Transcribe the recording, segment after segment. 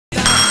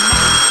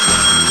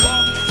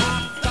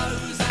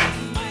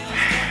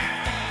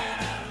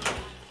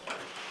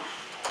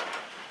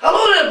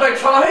big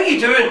fella, how you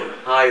doing?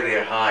 Hi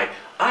there, hi.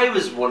 I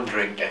was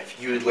wondering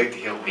if you would like to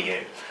help me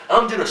out.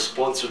 I'm doing a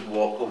sponsored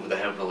walk over the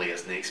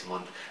Himalayas next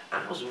month,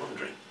 and I was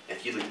wondering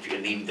if you'd like to put your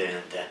name down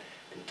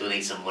and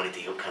donate some money to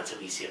help cancer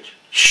research.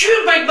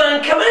 Sure, big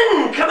man, come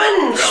in.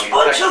 Brilliant,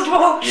 Sponsored thanks.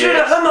 walk through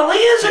the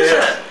Himalayas, is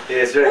it?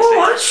 Yes, very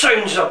Oh, that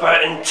exciting. sounds a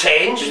bit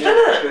intense, Yeah,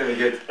 doesn't it's it? really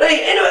good. Right,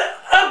 anyway,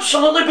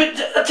 absolutely,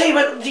 but I tell you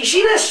what, do you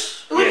see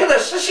this? Look Yeah. at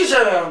this. This is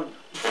a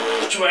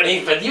 20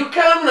 video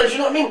cameras, you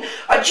know what I mean?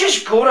 I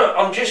just got it,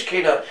 I'm just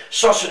kind of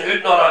sussing out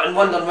and all that and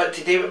wondering what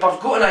to do, but I've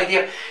got an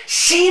idea.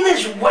 Seeing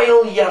as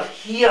while you're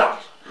here,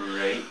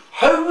 Right.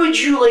 how would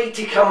you like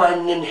to come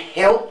in and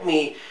help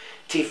me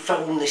to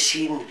film the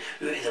scene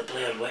out of the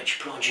Blair Witch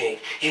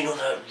Project? You know,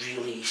 that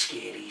really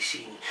scary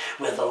scene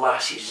where the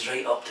lassie's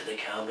right up to the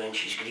camera and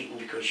she's greeting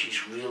because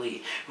she's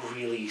really,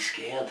 really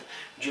scared.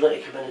 Would you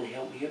like to come in and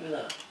help me out with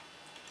that?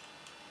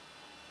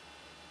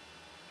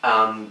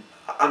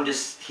 I'm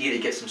just here to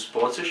get some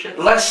sponsorship.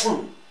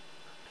 Listen,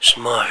 it's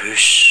my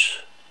house,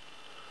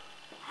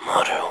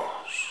 my rules.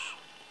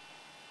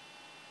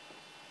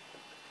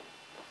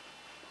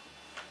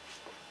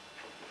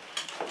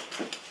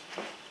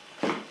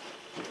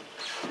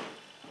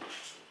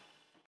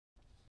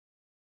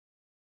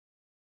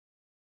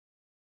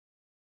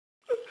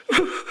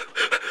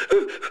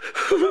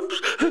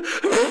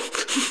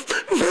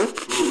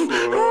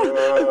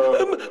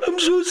 I'm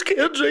so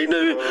scared right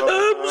now.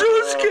 I'm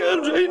so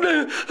scared right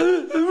now.